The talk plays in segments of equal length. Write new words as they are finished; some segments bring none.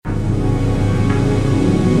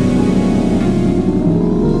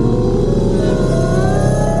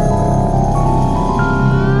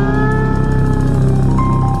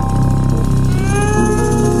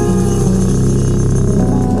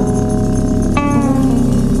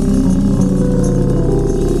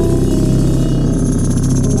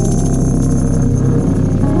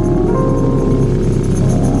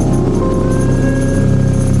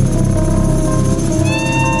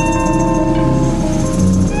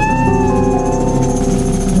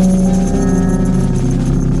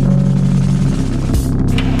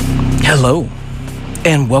Hello,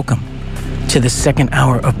 and welcome to the second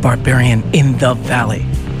hour of Barbarian in the Valley.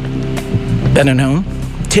 Better known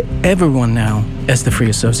to everyone now as the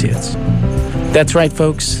Free Associates. That's right,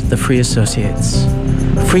 folks, the Free Associates.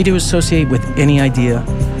 Free to associate with any idea,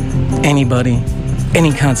 anybody,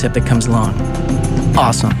 any concept that comes along.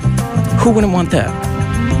 Awesome. Who wouldn't want that?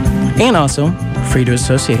 And also, free to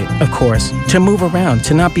associate, of course, to move around,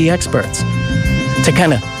 to not be experts, to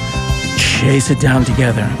kind of chase it down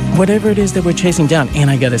together. Whatever it is that we're chasing down. And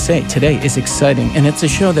I gotta say, today is exciting, and it's a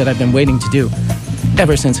show that I've been waiting to do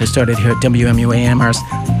ever since I started here at WMUA Amherst.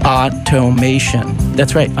 Automation.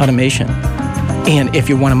 That's right, automation. And if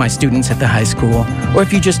you're one of my students at the high school, or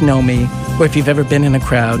if you just know me, or if you've ever been in a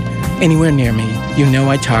crowd anywhere near me, you know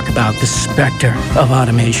I talk about the specter of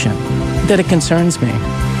automation, that it concerns me.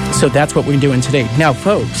 So that's what we're doing today. Now,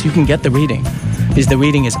 folks, you can get the reading, because the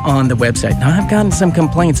reading is on the website. Now, I've gotten some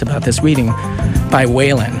complaints about this reading by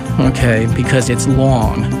Waylon, okay, because it's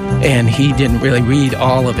long, and he didn't really read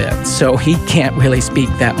all of it, so he can't really speak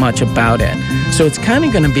that much about it. So it's kind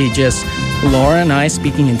of going to be just Laura and I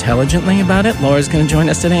speaking intelligently about it. Laura's going to join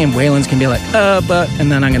us today, and Waylon's going to be like,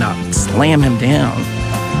 and then I'm going to slam him down.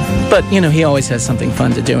 But, you know, he always has something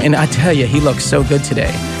fun to do. And I tell you, he looks so good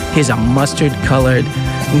today. He's a mustard-colored,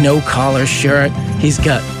 no-collar shirt. He's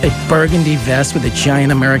got a burgundy vest with a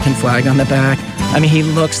giant American flag on the back. I mean, he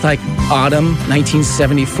looks like autumn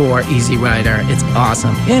 1974 Easy Rider. It's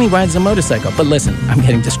awesome. And he rides a motorcycle. But listen, I'm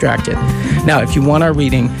getting distracted. Now, if you want our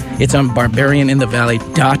reading, it's on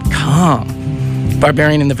barbarianinthevalley.com.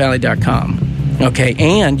 barbarianinthevalley.com. Okay,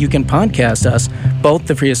 and you can podcast us, both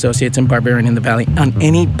the Free Associates and Barbarian in the Valley, on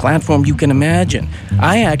any platform you can imagine.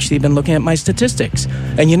 I actually been looking at my statistics.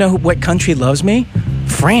 And you know what country loves me?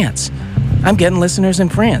 France. I'm getting listeners in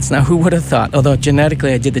France. Now, who would have thought? Although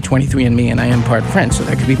genetically I did the 23andMe and I am part French, so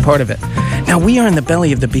that could be part of it. Now, we are in the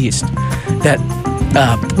belly of the beast, that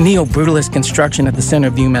neo-brutalist construction at the center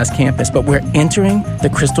of the UMass campus, but we're entering the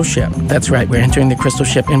Crystal Ship. That's right, we're entering the Crystal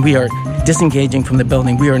Ship, and we are disengaging from the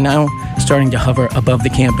building. We are now starting to hover above the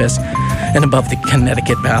campus and above the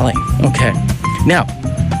Connecticut Valley. Okay. Now,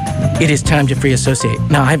 it is time to free associate.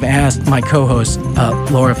 Now, I've asked my co-host,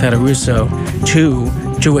 Laura Federuso, to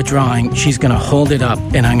do a drawing. She's going to hold it up,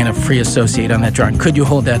 and I'm going to free associate on that drawing. Could you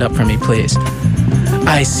hold that up for me, please?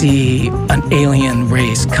 I see an alien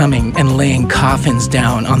race coming and laying coffins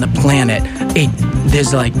down on the planet.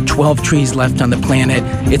 There's like 12 trees left on the planet.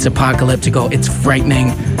 It's apocalyptical. It's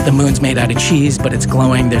frightening. The moon's made out of cheese, but it's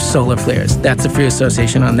glowing. There's solar flares. That's a free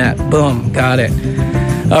association on that. Boom. Got it.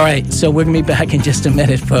 All right. So we're going to be back in just a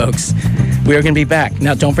minute, folks. We're going to be back.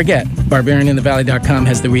 Now, don't forget, barbarianinthevalley.com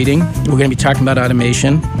has the reading. We're going to be talking about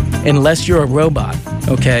automation. Unless you're a robot,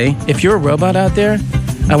 okay? If you're a robot out there,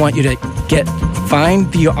 I want you to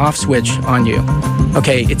find the off switch on you.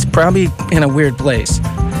 Okay, it's probably in a weird place.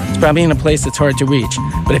 It's probably in a place that's hard to reach.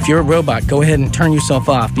 But if you're a robot, go ahead and turn yourself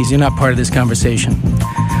off because you're not part of this conversation.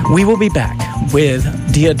 We will be back with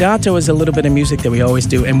Diodato is a little bit of music that we always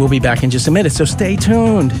do, and we'll be back in just a minute, so stay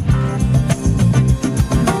tuned.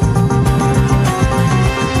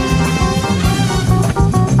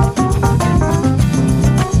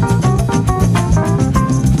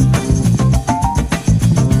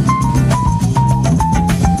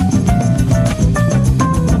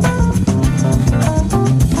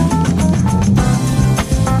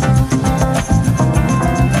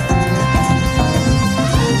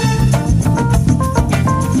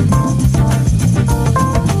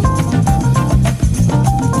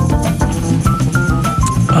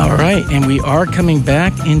 And we are coming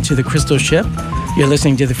back into the Crystal Ship. You're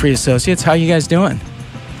listening to the Free Associates. How are you guys doing?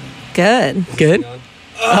 Good. Good?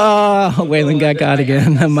 Oh, Waylon got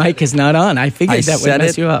again. The mic is not on. I figured that would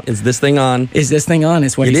mess you up. Is this thing on? Is this thing on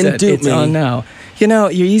is what he said. It's on now. You know,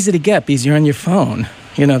 you're easy to get because you're on your phone.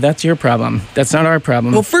 You know, that's your problem. That's not our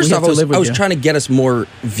problem. Well, first off, I was trying to get us more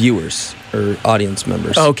viewers or audience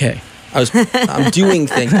members. Okay. I'm doing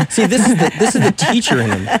things. See, this is the teacher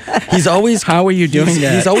in him. He's always. How are you doing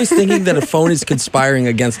that? He's always thinking that a phone is conspiring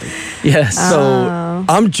against him. Yes. So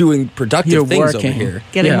I'm doing productive things over here.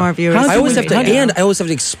 Getting more viewers. I always have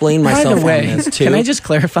to explain myself. By the way, on this too. Can I just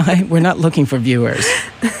clarify? We're not looking for viewers.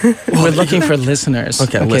 We're looking for listeners.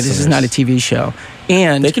 Okay, listeners. This is not a TV show.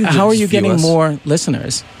 And how are you getting more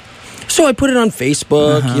listeners? So I put it on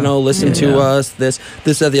Facebook, listen to us, this,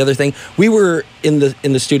 that, the other thing. We were in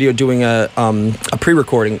the studio doing a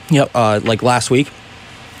pre-recording, like last week.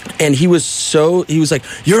 And he was like,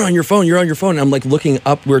 you're on your phone. And I'm like looking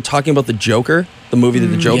up. We were talking about the Joker the movie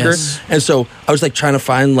The Joker. Yes. And so I was like trying to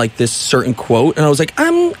find like this certain quote, and I was like,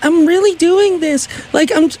 I'm really doing this.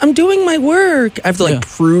 Like I'm doing my work. I have to like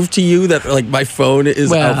prove to you that like my phone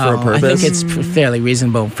is out for a purpose. I think it's fairly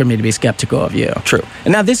reasonable for me to be skeptical of you. True.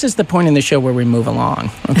 And now this is the point in the show where we move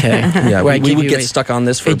along. Okay. Yeah, we would get stuck on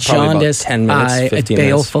this for probably about 10 minutes, 15 minutes. A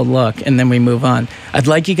baleful look, and then we move on. I'd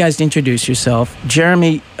like you guys to introduce yourself.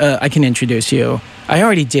 Jeremy, I can introduce you. I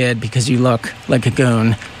already did because you look like a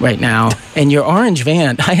goon right now. And your orange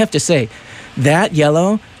van, I have to say, that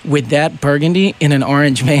yellow with that burgundy in an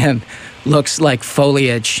orange van looks like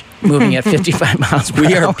foliage moving at 55 miles per hour.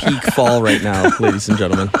 We are peak fall right now, ladies and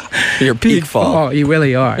gentlemen. We are peak fall. Oh, you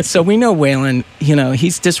really are. So we know Waylon,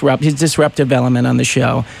 he's disruptive element on the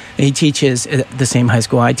show. He teaches at the same high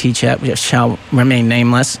school I teach at, which shall remain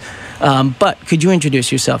nameless. But could you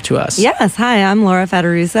introduce yourself to us? Yes. Hi, I'm Laura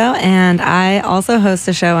Federuso, and I also host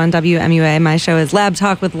a show on WMUA. My show is Lab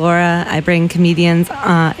Talk with Laura. I bring comedians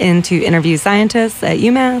in to interview scientists at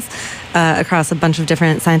UMass across a bunch of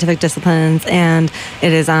different scientific disciplines, and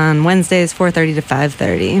it is on Wednesdays, 4:30 to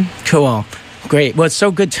 5:30. Cool. Great. Well, it's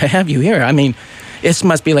so good to have you here. I mean, this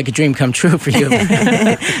must be like a dream come true for you.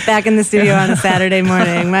 Back in the studio on a Saturday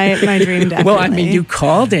morning, my dream definitely. Well, I mean, you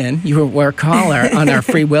called in. You were a caller on our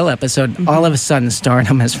Free Will episode. Mm-hmm. All of a sudden,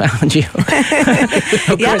 Stardom has found you.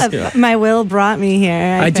 My will brought me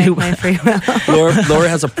here. I do. My free will. Laura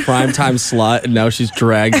has a primetime slot, and now she's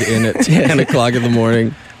dragged in at 10 o'clock in the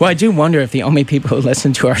morning. Well, I do wonder if the only people who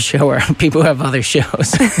listen to our show are people who have other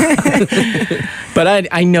shows. But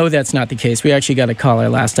I know that's not the case. We actually got a caller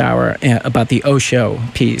last hour about the Osho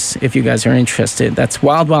piece, if you guys are interested. That's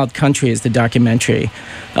Wild Wild Country is the documentary.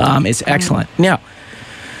 It's excellent. Now,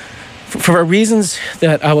 for reasons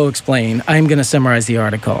that I will explain, I'm going to summarize the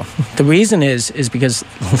article. The reason is because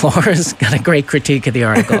Laura's got a great critique of the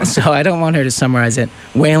article, so I don't want her to summarize it.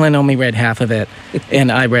 Waylon only read half of it,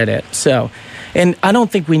 and I read it. And I don't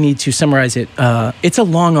think we need to summarize it. It's a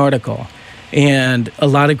long article, and a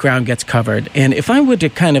lot of ground gets covered. And if I were to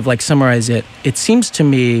kind of like summarize it, it seems to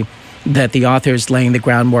me that the author is laying the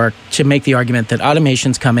groundwork to make the argument that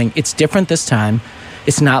automation's coming. It's different this time.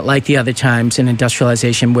 It's not like the other times in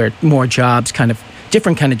industrialization where more jobs,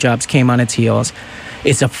 different kind of jobs came on its heels.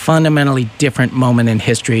 It's a fundamentally different moment in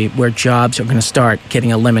history where jobs are going to start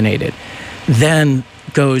getting eliminated. Then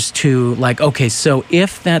goes to like, okay, so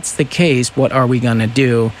if that's the case, what are we going to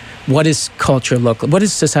do? What does culture look like? What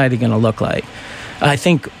is society going to look like? I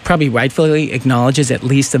think probably rightfully acknowledges, at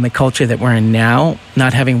least in the culture that we're in now,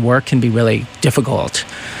 not having work can be really difficult,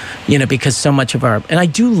 because so much of and I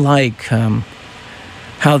do like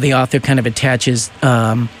how the author kind of attaches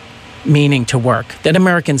meaning to work, that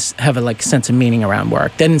Americans have a sense of meaning around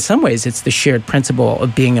work, that in some ways it's the shared principle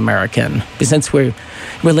of being American. But since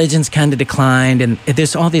religion's kind of declined and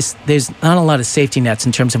there's not a lot of safety nets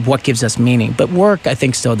in terms of what gives us meaning, but work I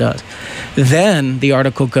think still does. Then the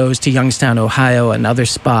article goes to Youngstown, Ohio and other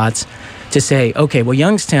spots to say, okay, well,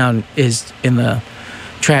 Youngstown is in the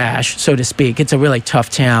trash, so to speak. It's a really tough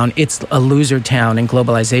town. It's a loser town in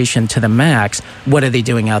globalization to the max. What are they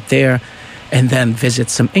doing out there? And then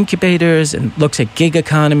visits some incubators and looks at gig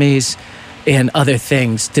economies and other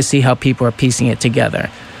things to see how people are piecing it together.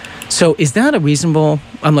 So is that a reasonable...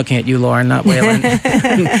 I'm looking at you, Laura, not Waylon.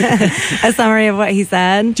 A summary of what he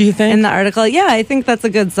said? Do you think? In the article? Yeah, I think that's a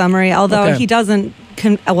good summary, although he doesn't...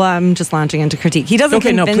 I'm just launching into critique. He doesn't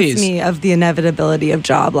convince me of the inevitability of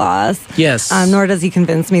job loss. Yes. Nor does he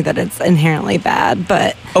convince me that it's inherently bad,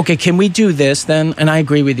 but... Okay, can we do this then? And I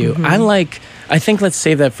agree with you. Mm-hmm. I think let's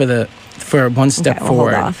save that for one step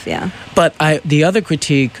forward. Hold off, yeah. But the other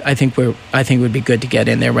critique I think would be good to get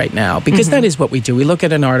in there right now, because that is what we do. We look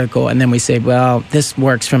at an article and then we say, well, this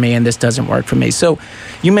works for me and this doesn't work for me. So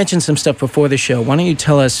you mentioned some stuff before the show. Why don't you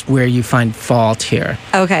tell us where you find fault here?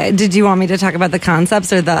 Okay. Did you want me to talk about the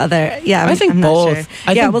concepts or the other? Yeah, I think both.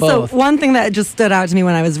 I think both. So one thing that just stood out to me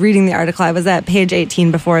when I was reading the article, I was at page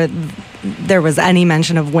 18 before there was any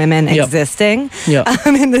mention of women existing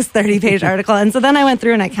in this 30-page article. And so then I went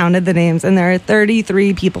through and I counted the names, and there are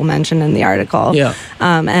 33 people mentioned in the article. Yeah.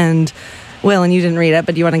 And Waylon, you didn't read it,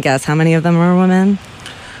 but do you want to guess how many of them are women?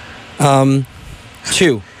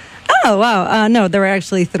 2. Oh, wow. No, there were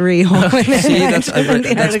actually 3 whole women. See,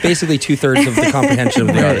 that's basically 2/3 of the comprehension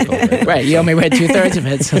of the article. Right. You only read 2/3 of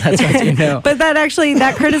it, so that's what you know. But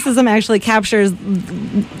that criticism actually captures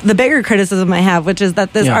the bigger criticism I have, which is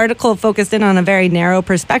that this article focused in on a very narrow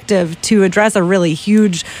perspective to address a really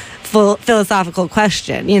huge philosophical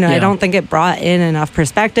question. You know, I don't think it brought in enough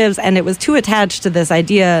perspectives, and it was too attached to this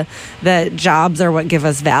idea that jobs are what give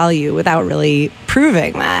us value without really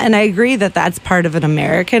proving that. And I agree that that's part of an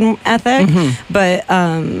American ethic, but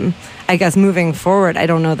I guess moving forward, I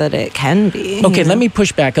don't know that it can be. Okay, let me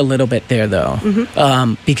push back a little bit there, though,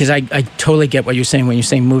 because I totally get what you're saying when you're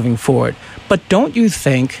saying moving forward. But don't you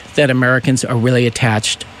think that Americans are really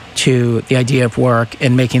attached to the idea of work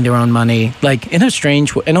and making their own money, like in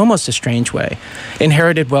almost a strange way?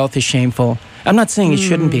 Inherited wealth is shameful. I'm not saying it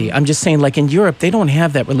shouldn't be. I'm just saying, like in Europe, they don't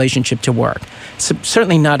have that relationship to work.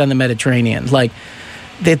 Certainly not on the Mediterranean. Like,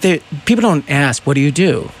 people don't ask, what do you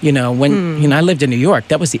do? You know, when I lived in New York,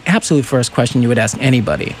 that was the absolute first question you would ask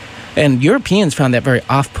anybody. And Europeans found that very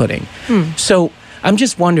off-putting. So I'm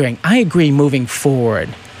just wondering, I agree moving forward,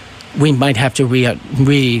 we might have to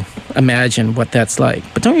reimagine what that's like.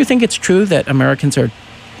 But don't you think it's true that Americans are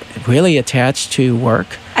really attached to work?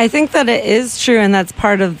 I think that it is true, and that's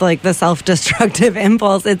part of like the self-destructive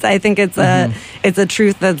impulse. I think it's a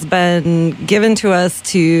truth that's been given to us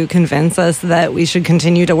to convince us that we should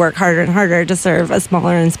continue to work harder and harder to serve a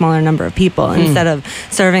smaller and smaller number of people instead of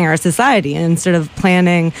serving our society, and instead of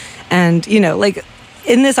planning. And like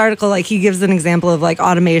in this article, like he gives an example of like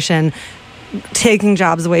automation taking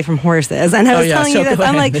jobs away from horses, and I was telling you this.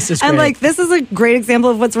 I'm like, this is a great example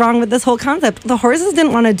of what's wrong with this whole concept. The horses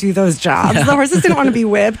didn't want to do those jobs. The horses didn't want to be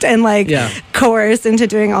whipped and coerced into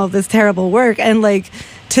doing all this terrible work, and like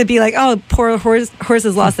to be like, oh, poor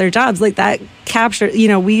horses lost their jobs. Like that capture,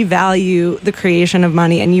 we value the creation of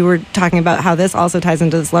money. And you were talking about how this also ties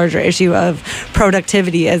into this larger issue of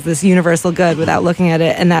productivity as this universal good without looking at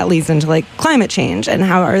it. And that leads into like climate change and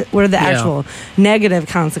what are the actual negative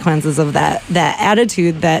consequences of that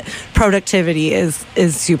attitude that productivity is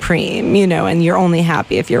supreme, and you're only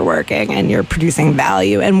happy if you're working and you're producing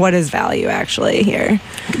value. And what is value actually here?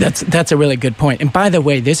 That's a really good point. And by the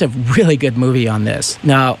way, there's a really good movie on this.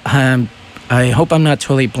 Now, I hope I'm not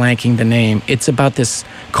totally blanking the name. It's about this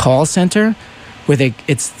call center where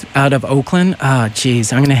it's out of Oakland.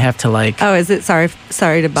 Geez, I'm going to have to like... Oh, is it Sorry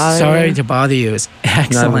to Bother You? Sorry to Bother You is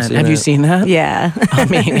excellent. Have you seen that? Yeah. I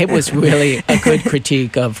mean, it was really a good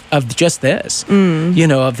critique of just this,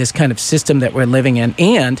 of this kind of system that we're living in.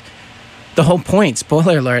 And the whole point,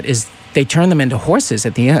 spoiler alert, is they turn them into horses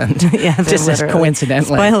at the end. Yeah, just as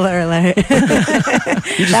coincidentally. Spoiler alert.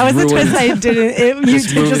 That was a twist I didn't.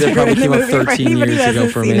 This movie that probably came out 13 years ago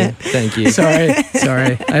for me. Thank you. Sorry.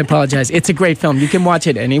 I apologize. It's a great film. You can watch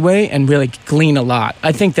it anyway and really glean a lot.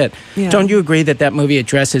 I think that, don't you agree that movie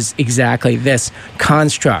addresses exactly this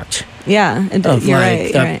construct? Yeah, you're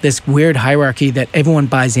right. This weird hierarchy that everyone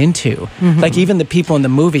buys into. Like even the people in the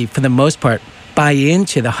movie, for the most part, buy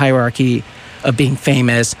into the hierarchy of being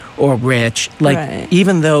famous or rich,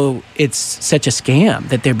 even though it's such a scam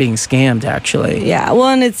that they're being scammed, actually. Yeah, well,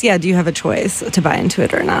 and it's, do you have a choice to buy into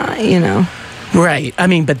it or not, Right. I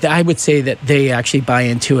mean, but I would say that they actually buy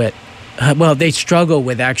into it. They struggle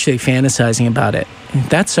with actually fantasizing about it.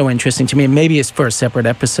 That's so interesting to me. Maybe it's for a separate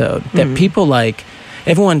episode, that people like...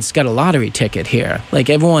 Everyone's got a lottery ticket here. Like,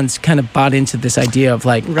 everyone's kind of bought into this idea of,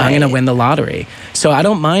 like, I'm going to win the lottery. So I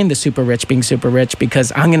don't mind the super rich being super rich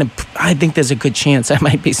because I think there's a good chance I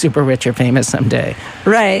might be super rich or famous someday.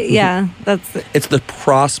 Right, yeah. It's the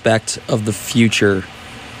prospect of the future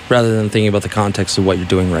rather than thinking about the context of what you're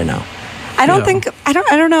doing right now. I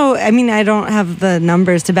don't know. I mean, I don't have the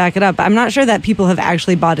numbers to back it up. I'm not sure that people have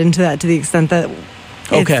actually bought into that to the extent that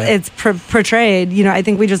it's portrayed. I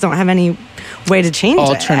think we just don't have any way to change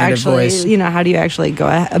Alternative it. Actually, voice. How do you actually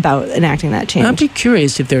go about enacting that change? I'd be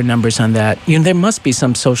curious if there are numbers on that. There must be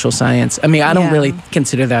some social science. I mean, I don't really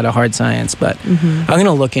consider that a hard science, but I'm going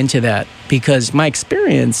to look into that because my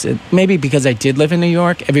experience, maybe because I did live in New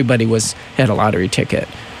York, everybody had a lottery ticket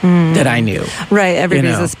that I knew. Right,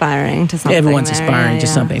 everybody's aspiring to something. Everyone's aspiring to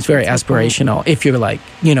something. It's very aspirational. If you're like,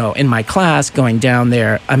 in my class going down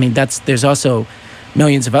there, I mean, there's also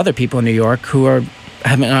millions of other people in New York who are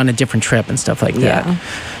having on a different trip and stuff like that.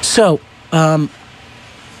 So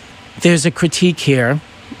there's a critique here.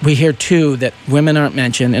 We hear, too, that women aren't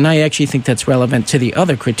mentioned, and I actually think that's relevant to the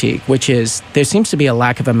other critique, which is there seems to be a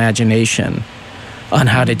lack of imagination on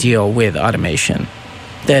how to deal with automation.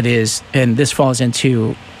 That is, and this falls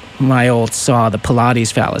into my old saw, the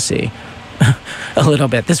Pilates fallacy, a little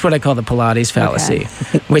bit. This is what I call the Pilates fallacy,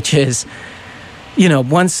 which is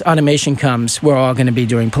once automation comes, we're all going to be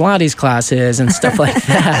doing Pilates classes and stuff like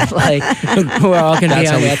that. Like, we're all going to be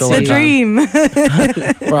on Etsy. The dream.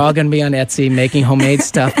 We're all going to be on Etsy making homemade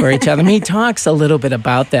stuff for each other. I mean, he talks a little bit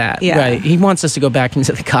about that, right? He wants us to go back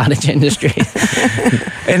into the cottage industry.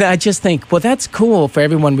 And I just think, well, that's cool for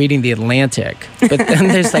everyone reading The Atlantic. But then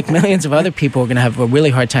there's like millions of other people who are going to have a really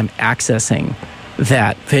hard time accessing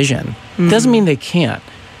that vision. Doesn't mean they can't.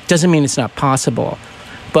 Doesn't mean it's not possible.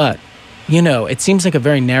 But it seems like a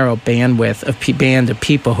very narrow bandwidth of band of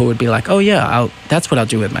people who would be like, oh, yeah, that's what I'll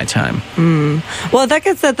do with my time. Well, that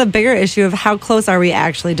gets at the bigger issue of how close are we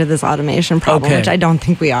actually to this automation problem, which I don't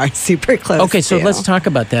think we are super close Okay, so let's talk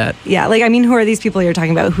about that. Yeah, like, I mean, who are these people you're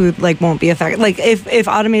talking about who, like, won't be affected? Like, if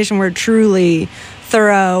automation were truly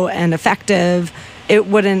thorough and effective, it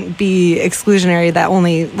wouldn't be exclusionary that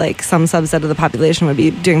only, like, some subset of the population would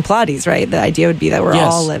be doing Pilates, right? The idea would be that we're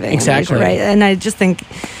all living exactly in nature, right? And I just think...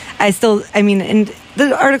 and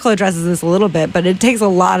the article addresses this a little bit, but it takes a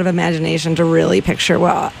lot of imagination to really picture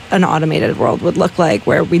what an automated world would look like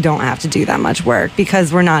where we don't have to do that much work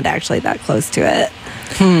because we're not actually that close to it.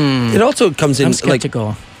 It also comes in, like,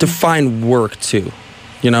 define work, too.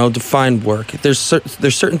 Define work. There's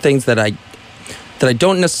certain things that I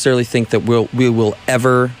don't necessarily think that we will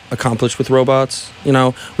ever accomplish with robots.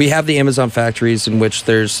 We have the Amazon factories in which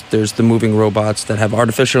there's the moving robots that have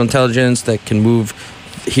artificial intelligence that can move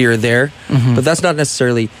here or there, but that's not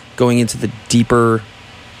necessarily going into the deeper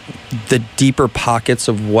pockets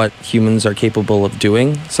of what humans are capable of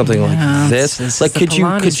doing. Something like this. Like, could you?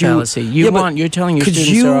 You're telling your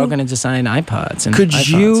students they're all going to design iPods and could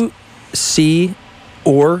iPhones. You see,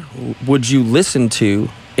 or would you listen to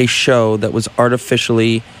a show that was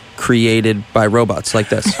artificially created by robots like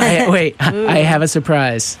this? I have a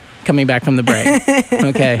surprise. Coming back from the break.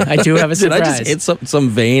 Okay, I do have a surprise. Did I just hit some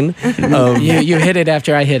vein? You hit it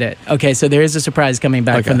after I hit it. Okay, so there is a surprise coming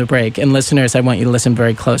back from the break. And listeners, I want you to listen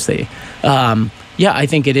very closely. I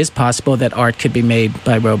think it is possible that art could be made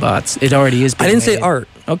by robots. It already is being I didn't made. say art.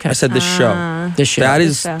 Okay. I said the show. The show. That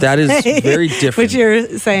is very different. Which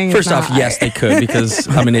you're saying First is not off, yes, they could because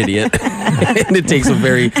I'm an idiot. And it takes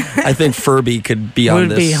I think Furby could be on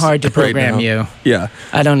this. It would be hard to program right you. Yeah.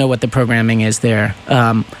 I don't know what the programming is there.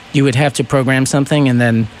 You would have to program something and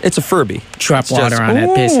then... It's a Furby. Drop water on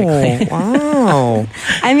it, basically. Wow.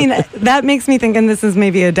 I mean, that makes me think, and this is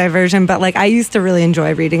maybe a diversion, but, like, I used to really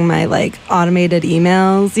enjoy reading my, like, automated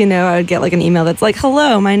emails. I would get, like, an email that's like,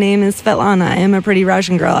 hello, my name is Svetlana. I am a pretty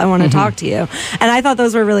Russian girl. I want to talk to you. And I thought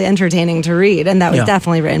those were really entertaining to read, and that was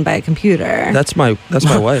definitely written by a computer. That's my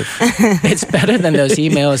wife. It's better than those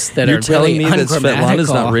emails that You're are really telling me that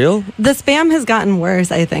Svetlana's not real? The spam has gotten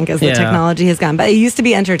worse, I think, as the technology has gotten. But it used to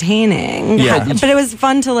be entertaining. Yeah. But it was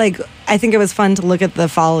fun to, like, I think it was fun to look at the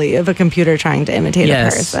folly of a computer trying to imitate a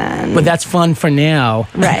person. But that's fun for now.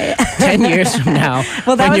 Right. 10 years from now.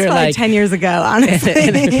 Well, that was probably like 10 years ago, honestly.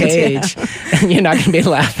 In a cage. And you're not going to be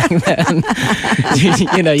laughing then.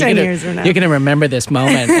 You're going to remember this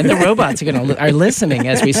moment. And the robots are listening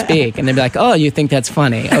as we speak. And they'll be like, oh, you think that's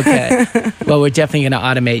funny. Okay. Well, we're definitely going to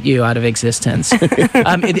automate you out of existence.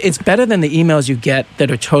 It's better than the emails you get that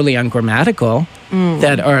are totally ungrammatical,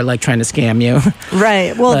 that are like trying to scam you.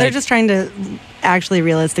 Right. Well, they're just trying to actually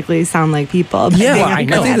realistically sound like people. Yeah, well, I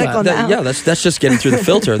know. That's just getting through the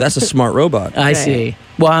filter. That's a smart robot. I see.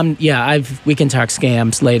 Well, we can talk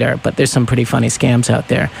scams later, but there's some pretty funny scams out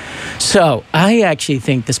there. So I actually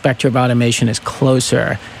think the specter of automation is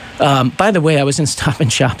closer. By the way, I was in Stop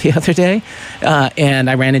and Shop the other day, and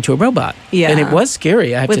I ran into a robot. Yeah. And it was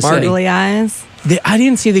scary, I have to say. With googly eyes? I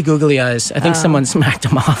didn't see the googly eyes. I think someone smacked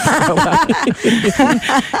him off.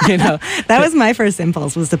 That was my first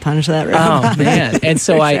impulse, was to punch that robot. Oh, man. And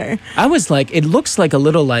so I was like, it looks like a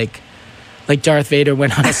little like Darth Vader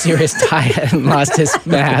went on a serious diet and lost his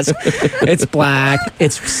mask. It's black,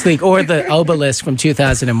 it's sleek, or the obelisk from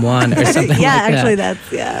 2001 or something like that. Yeah, actually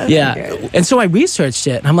that's, Yeah. And so I researched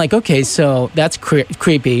it, and I'm like, okay, so that's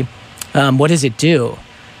creepy. What does it do?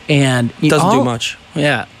 And it doesn't do much.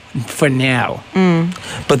 Yeah. For now.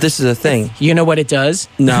 But this is the thing. You know what it does?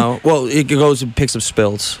 No. Well, it goes and picks up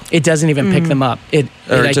spills. It doesn't even pick them up. It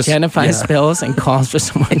identifies spills and calls for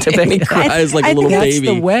someone to pick it up. Cries like a little baby.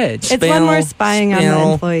 That's the wedge. It's one more spying on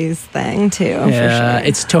the employees thing, too. Yeah, for sure.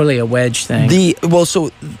 It's totally a wedge thing.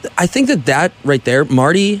 So I think that right there,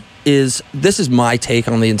 Marty this is my take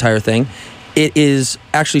on the entire thing. It is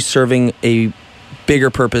actually serving a bigger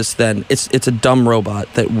purpose than, it's a dumb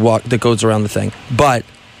robot that goes around the thing. But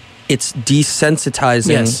it's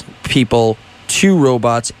desensitizing people to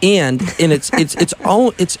robots and in its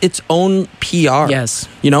own PR. Yes.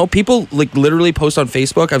 You know, people like literally post on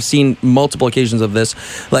Facebook. I've seen multiple occasions of this.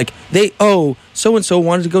 Like so and so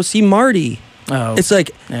wanted to go see Marty. Oh, it's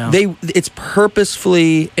like it's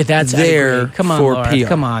purposefully there Come on, for Laura, PR.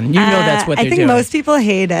 Come on, you know that's what they're doing. I think most people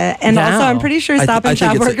hate it, and also I'm pretty sure Stop and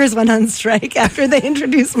Shop workers went on strike after they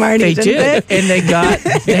introduced Marty. They did, and they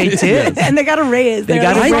did, and they got a raise. They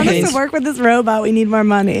got a raise. Want us to work with this robot? We need more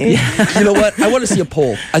money. Yeah. You know what? I want to see a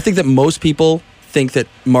poll. I think that most people think that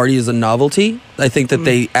Marty is a novelty. I think that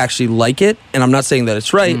they actually like it, and I'm not saying that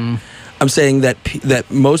it's right. I'm saying that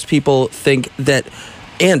most people think that.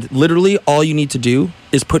 And literally, all you need to do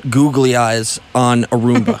is put googly eyes on a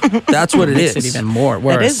Roomba. That's what it is. Makes it even more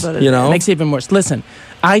worse. It is what it is. It makes it even worse. Listen,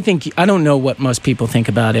 I don't know what most people think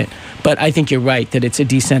about it, but I think you're right that it's a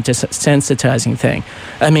desensitizing thing.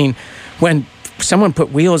 I mean, when someone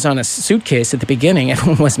put wheels on a suitcase at the beginning,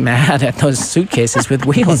 everyone was mad at those suitcases with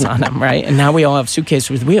wheels on them, right? And now we all have suitcases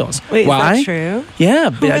with wheels. Wait, why? Is that true? Yeah.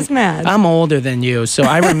 Who was mad? I'm older than you, so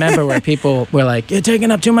I remember where people were like, "You're taking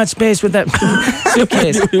up too much space with that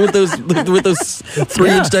suitcase." with those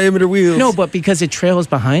 3-inch diameter wheels. No, but because it trails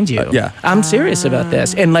behind you. I'm serious about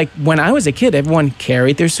this. And like when I was a kid, everyone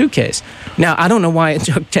carried their suitcase. Now, I don't know why it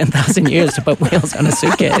took 10,000 years to put wheels on a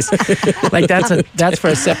suitcase. Like that's for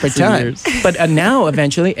a separate time. But now,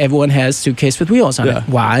 eventually, everyone has suitcase with wheels on it.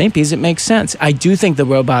 Why? Because it makes sense. I do think the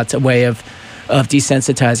robot's a way of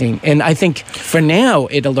desensitizing, and I think for now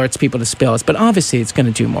it alerts people to spills. But obviously, it's going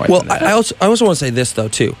to do more. Well, than that. I also want to say this though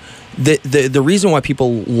too. The reason why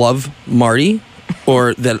people love Marty,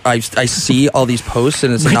 or that I see all these posts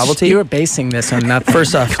and it's a novelty. You're basing this on nothing.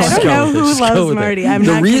 First off, I don't know who loves Marty. I'm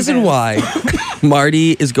the not reason convinced. why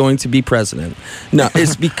Marty is going to be president. No,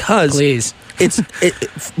 it's because Please.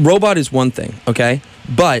 Robot is one thing, okay?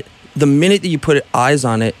 But the minute that you put eyes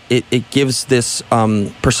on it, it gives this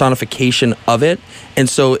personification of it. And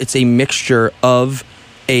so it's a mixture of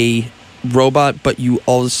a robot, but you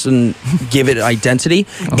all of a sudden give it identity.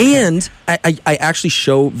 Okay. And I actually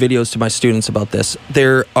show videos to my students about this.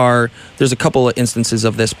 There's a couple of instances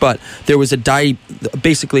of this, but there was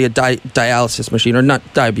basically a dialysis machine, or not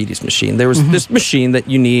diabetes machine. There was this machine that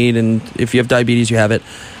you need, and if you have diabetes, you have it.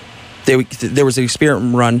 There was an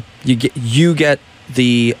experiment run. You get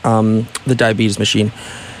the diabetes machine.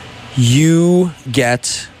 You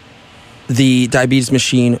get the diabetes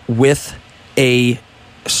machine with a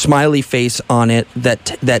smiley face on it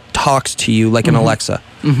that talks to you like an Alexa.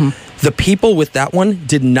 The people with that one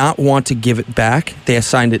did not want to give it back. They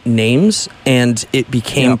assigned it names, and it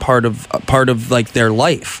became part of like their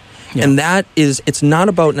life. Yeah. And it's not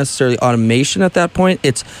about necessarily automation at that point.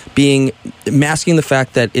 It's masking the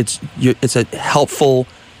fact that it's a helpful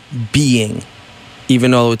being,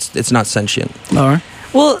 even though it's not sentient. Laura?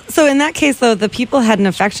 Well, so in that case, though, the people had an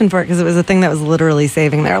affection for it because it was a thing that was literally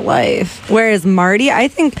saving their life. Whereas Marty, I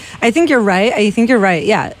think you're right. I think you're right.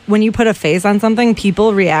 Yeah, when you put a face on something,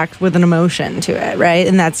 people react with an emotion to it, right?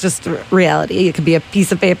 And that's just reality. It could be a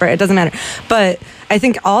piece of paper. It doesn't matter. But I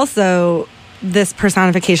think also this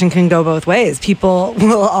personification can go both ways. People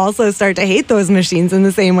will also start to hate those machines in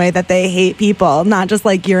the same way that they hate people. Not just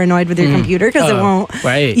like you're annoyed with your computer because it won't,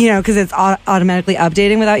 because it's automatically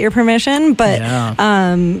updating without your permission. But,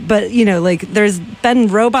 like there's been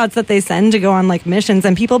robots that they send to go on like missions,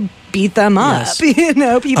 and people beat them up. Yes.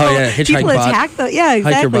 People attack them. Yeah,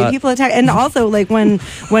 exactly. People attack, and also like when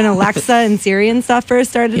Alexa and Siri and stuff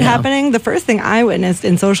first started happening, the first thing I witnessed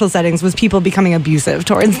in social settings was people becoming abusive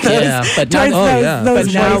towards those.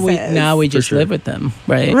 Those now we just live with them,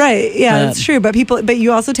 right? Right. Yeah, that's true. But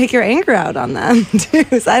you also take your anger out on them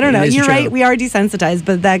too. So I don't know. You're right. We are desensitized,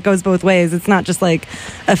 but that goes both ways. It's not just like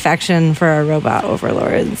affection for our robot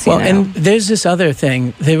overlords. Well, and there's this other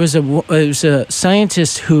thing. There was a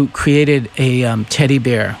scientist who created a teddy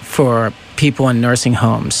bear for people in nursing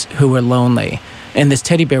homes who were lonely, and this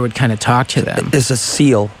teddy bear would kind of talk to them. It's a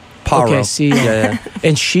seal. Paro. Okay, seal. Yeah.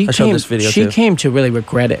 And she came to really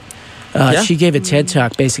regret it. She gave a TED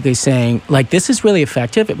Talk basically saying, like, this is really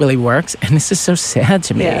effective, it really works, and this is so sad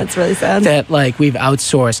to me. Yeah, it's really sad. That, like, we've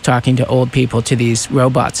outsourced talking to old people to these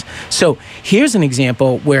robots. So here's an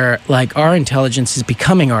example where, like, our intelligence is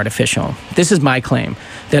becoming artificial. This is my claim,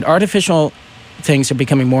 that artificial things are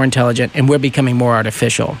becoming more intelligent and we're becoming more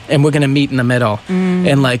artificial, and we're going to meet in the middle.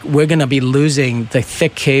 And, like, we're going to be losing the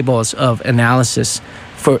thick cables of analysis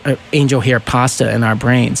for angel hair pasta in our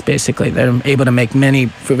brains, basically. They're able to make many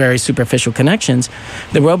very superficial connections.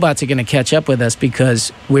 The robots are going to catch up with us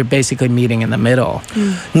because we're basically meeting in the middle.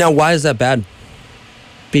 Now, why is that bad?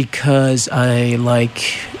 Because I like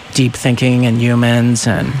deep thinking and humans.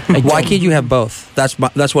 And why can't you have both? That's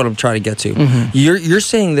what I'm trying to get to. Mm-hmm. You're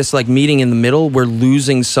saying this like meeting in the middle. We're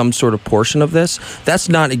losing some sort of portion of this. That's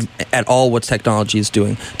not at all what technology is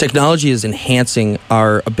doing. Technology is enhancing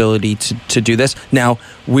our ability to do this. Now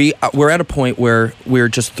we're at a point where we're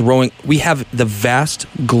just we have the vast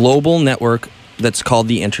global network that's called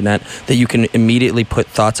the internet that you can immediately put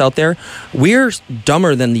thoughts out there. We're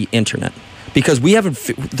dumber than the internet. Because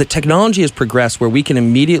the technology has progressed where we can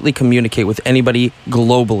immediately communicate with anybody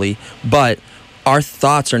globally, but our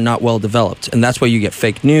thoughts are not well developed, and that's why you get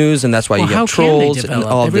fake news, and that's why you get trolls and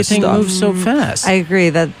all of this stuff. Everything moves so fast. I agree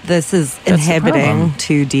that this is inhibiting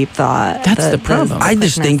to deep thought. That's the problem. I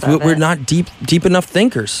just think we're not deep enough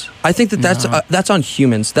thinkers. I think that's on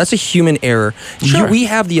humans. That's a human error. Sure. We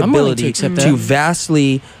have the ability to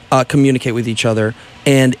vastly communicate with each other,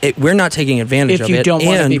 and we're not taking advantage of it. Don't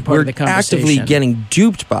want to be part of the conversation. Actively getting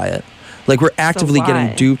duped by it. Like we're actively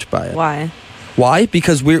getting duped by it. Why?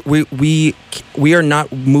 Because we are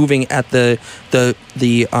not moving at the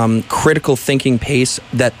critical thinking pace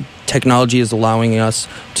that technology is allowing us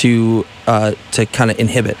to kind of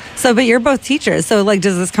inhibit. So, but you're both teachers. So, like,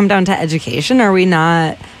 does this come down to education? Are we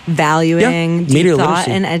not valuing deep thought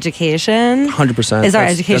in education? 100%. Is our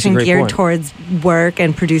education geared towards work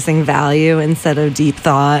and producing value instead of deep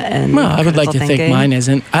thought and I would like to think mine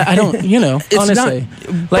isn't. I don't, honestly.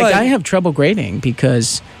 Not, I have trouble grading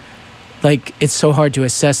because... it's so hard to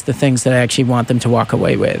assess the things that I actually want them to walk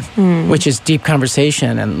away with, which is deep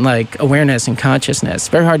conversation and, awareness and consciousness.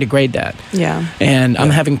 Very hard to grade that. Yeah. And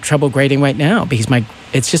I'm having trouble grading right now because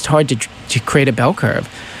it's just hard to create a bell curve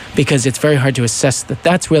because it's very hard to assess that.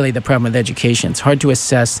 That's really the problem with education. It's hard to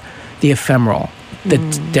assess the ephemeral, the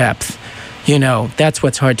depth. That's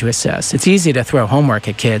what's hard to assess. It's easy to throw homework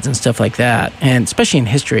at kids and stuff like that, and especially in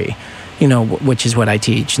history. Which is what I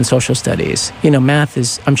teach in social studies. Math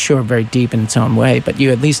is, I'm sure, very deep in its own way, but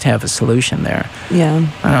you at least have a solution there. Yeah.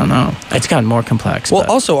 I don't know. It's gotten more complex. Well,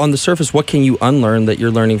 also, on the surface, what can you unlearn that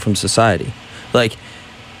you're learning from society? Like,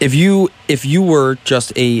 if you were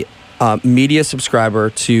just a media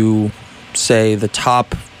subscriber to, say, the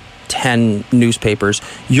top 10 newspapers,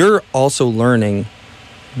 you're also learning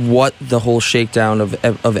what the whole shakedown of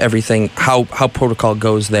everything, how protocol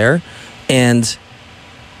goes there. And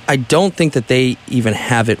I don't think that they even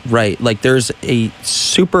have it right. There's a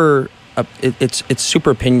super, it's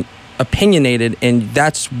super opinionated, and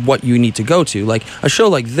that's what you need to go to. Like a show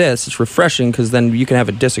like this, it's refreshing because then you can have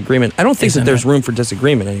a disagreement. I don't think that there's room for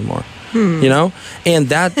disagreement anymore. And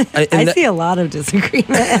that I see a lot of disagreement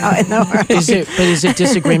out in the world. Is it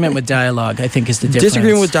disagreement with dialogue? I think is the difference.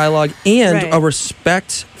 Disagreement with dialogue and a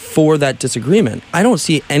respect for that disagreement. I don't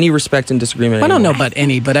see any respect in disagreement anymore. I don't know about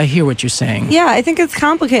any, but I hear what you're saying. Yeah, I think it's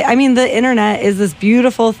complicated. I mean, the internet is this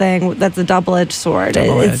beautiful thing that's a double-edged sword.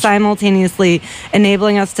 It's simultaneously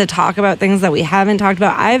enabling us to talk about things that we haven't talked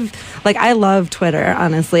about. I love Twitter,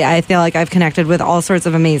 honestly. I feel like I've connected with all sorts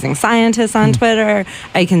of amazing scientists on Twitter.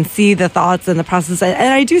 I can see the thoughts and the process.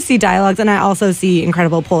 And I do see dialogues, and I also see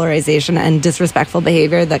incredible polarization and disrespectful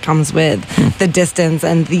behavior that comes with the distance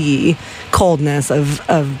and the coldness of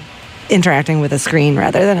interacting with a screen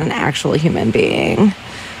rather than an actual human being.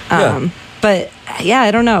 But yeah,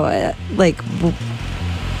 I don't know.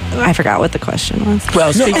 I forgot what the question was.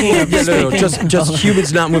 Well, speaking of just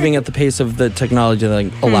humans not moving at the pace of the technology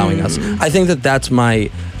allowing us. I think that's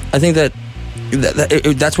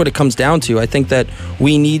what it comes down to. I think that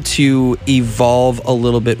we need to evolve a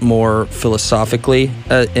little bit more philosophically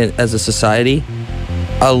as a society.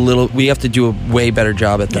 We have to do a way better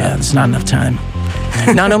job at that. Yeah, it's not enough time.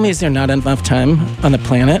 Not only is there not enough time on the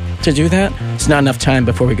planet to do that, it's not enough time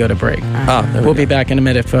before we go to break. We'll be back in a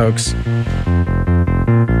minute, folks.